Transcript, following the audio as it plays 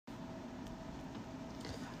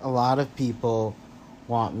a lot of people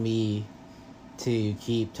want me to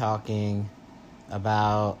keep talking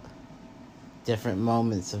about different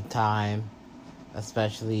moments of time,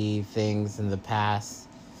 especially things in the past,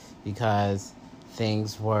 because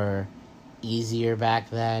things were easier back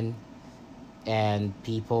then and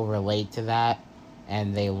people relate to that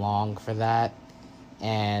and they long for that.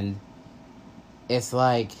 And it's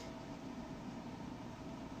like,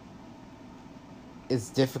 it's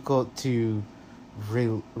difficult to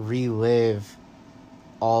relive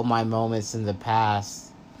all my moments in the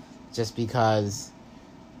past just because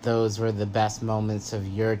those were the best moments of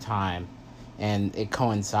your time and it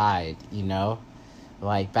coincide, you know?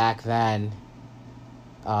 Like back then,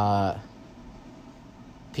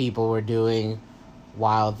 people were doing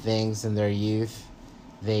wild things in their youth.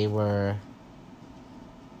 They were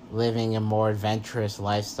living a more adventurous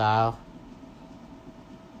lifestyle.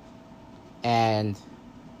 And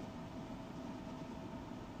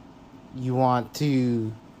you want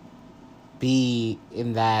to be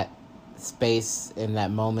in that space, in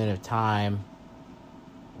that moment of time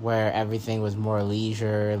where everything was more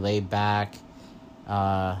leisure, laid back,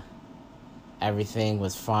 everything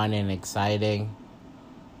was fun and exciting.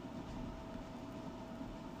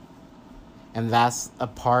 And that's a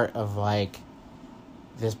part of like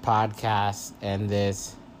this podcast and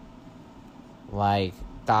this like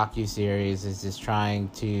docuseries, is just trying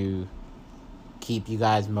to keep you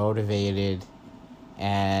guys motivated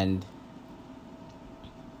and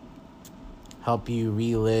help you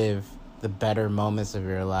relive the better moments of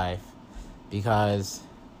your life, because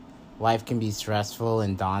life can be stressful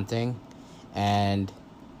and daunting, and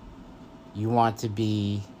you want to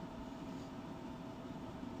be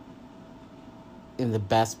in the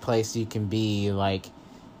best place you can be, like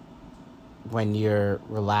when you're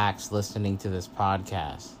relaxed listening to this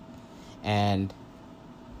podcast. And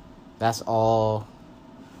that's all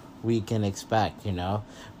we can expect, you know?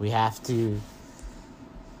 We have to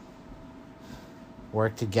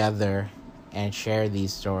work together and share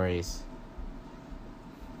these stories.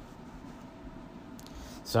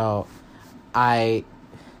 So I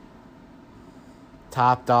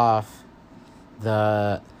topped off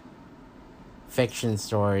the fiction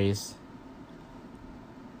stories.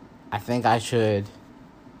 I think I should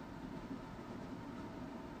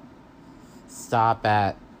stop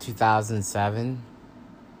at 2007.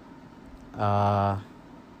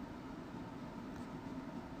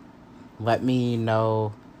 Let me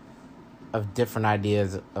know of different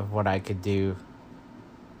ideas of what I could do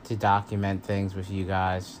to document things with you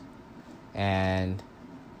guys and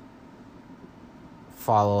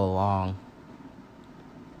follow along,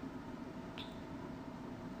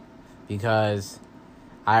 because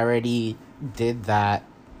I already did that,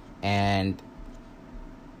 and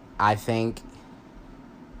I think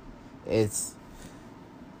it's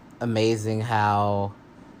amazing how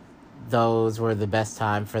those were the best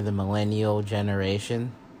time for the millennial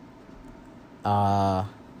generation. But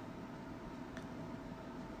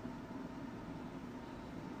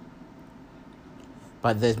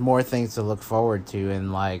there's more things to look forward to,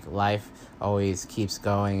 and like life always keeps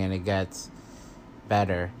going and it gets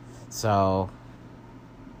better. So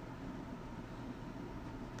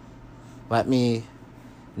let me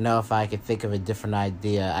know if I could think of a different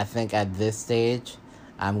idea. I think at this stage,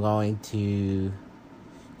 I'm going to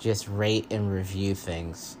just rate and review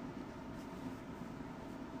things.